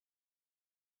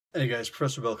Hey guys,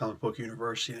 Professor Bill, Comic Book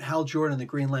University, and Hal Jordan, the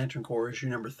Green Lantern Corps, issue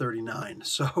number 39.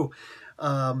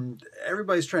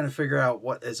 Everybody's trying to figure out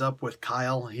what is up with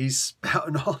Kyle. He's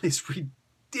spouting all these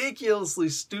ridiculously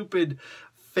stupid,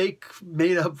 fake,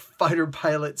 made-up fighter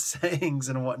pilot sayings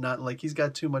and whatnot. Like, he's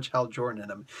got too much Hal Jordan in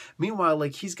him. Meanwhile,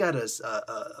 like, he's got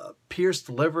a pierced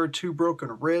liver, 2 broken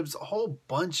ribs, a whole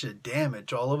bunch of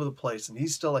damage all over the place, and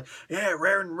he's still like, yeah,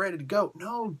 rare and ready to go.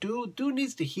 No, dude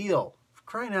needs to heal.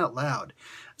 Crying out loud.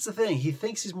 That's the thing. He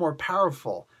thinks he's more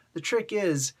powerful. The trick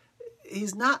is,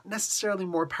 he's not necessarily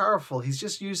more powerful. He's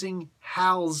just using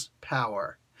Hal's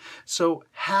power. So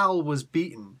Hal was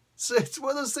beaten. So it's one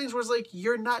of those things where it's like,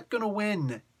 you're not going to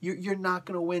win. You're not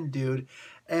going to win, dude.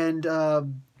 And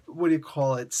what do you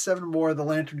call it? 7 more of the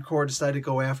Lantern Corps decided to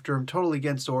go after him, totally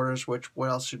against orders, which what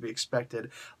else should be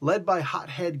expected? Led by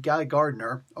hothead Guy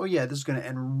Gardner. Oh yeah, this is going to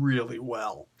end really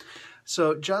well.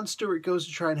 So John Stewart goes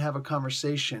to try and have a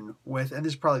conversation with, and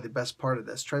this is probably the best part of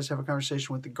this, tries to have a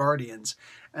conversation with the Guardians,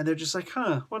 and they're just like,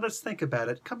 well, let's think about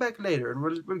it. Come back later, and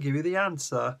we'll give you the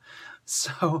answer.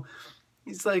 So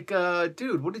he's like,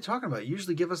 dude, what are you talking about? You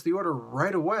usually give us the order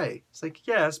right away. It's like,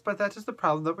 yes, but that is the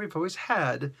problem that we've always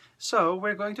had. So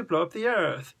we're going to blow up the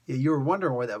Earth. Yeah, you were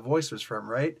wondering where that voice was from,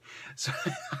 right? So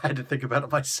I had to think about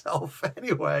it myself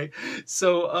anyway.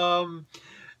 So,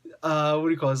 what do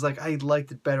you call it? It's like, I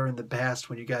liked it better in the past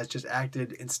when you guys just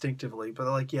acted instinctively, but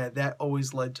like, yeah, that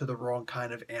always led to the wrong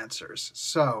kind of answers.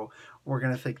 So we're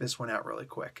going to think this one out really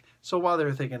quick. So while they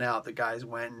were thinking out, the guys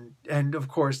went, and of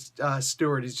course,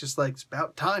 Stewart is just like, it's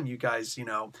about time you guys,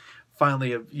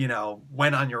 finally,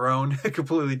 went on your own,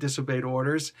 completely disobeyed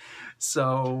orders.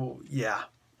 So yeah.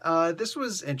 This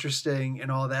was interesting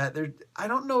and all that. I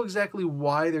don't know exactly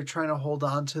why they're trying to hold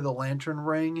on to the lantern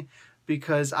ring,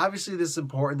 because obviously this is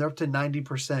important. They're up to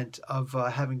 90% of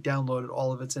having downloaded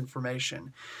all of its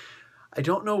information. I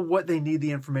don't know what they need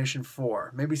the information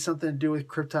for. Maybe something to do with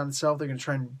Krypton itself. They're going to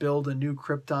try and build a new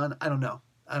Krypton. I don't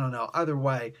know. Either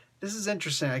way, this is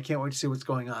interesting. I can't wait to see what's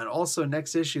going on. Also,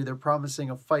 next issue, they're promising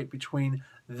a fight between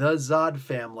the Zod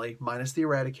family, minus the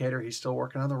Eradicator. He's still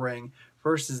working on the ring,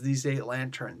 versus these 8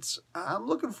 lanterns. I'm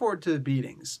looking forward to the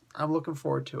beatings. I'm looking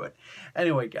forward to it.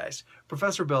 Anyway, guys,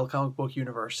 Professor Bill, Comic Book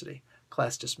University.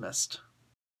 Class dismissed.